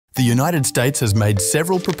The United States has made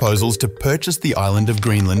several proposals to purchase the island of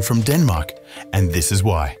Greenland from Denmark, and this is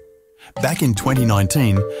why. Back in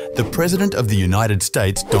 2019, the President of the United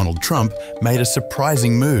States, Donald Trump, made a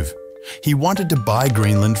surprising move. He wanted to buy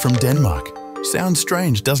Greenland from Denmark. Sounds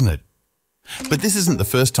strange, doesn't it? But this isn't the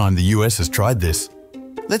first time the US has tried this.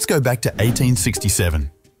 Let's go back to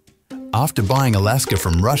 1867. After buying Alaska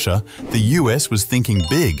from Russia, the US was thinking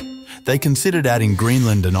big. They considered adding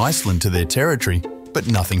Greenland and Iceland to their territory, but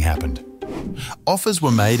nothing happened. Offers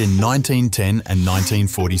were made in 1910 and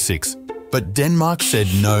 1946, but Denmark said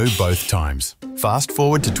no both times. Fast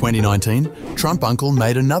forward to 2019, Trump uncle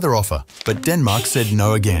made another offer, but Denmark said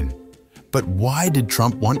no again. But why did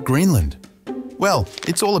Trump want Greenland? Well,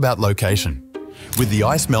 it's all about location. With the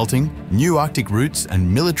ice melting, new Arctic routes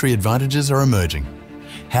and military advantages are emerging.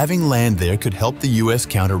 Having land there could help the US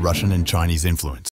counter Russian and Chinese influence.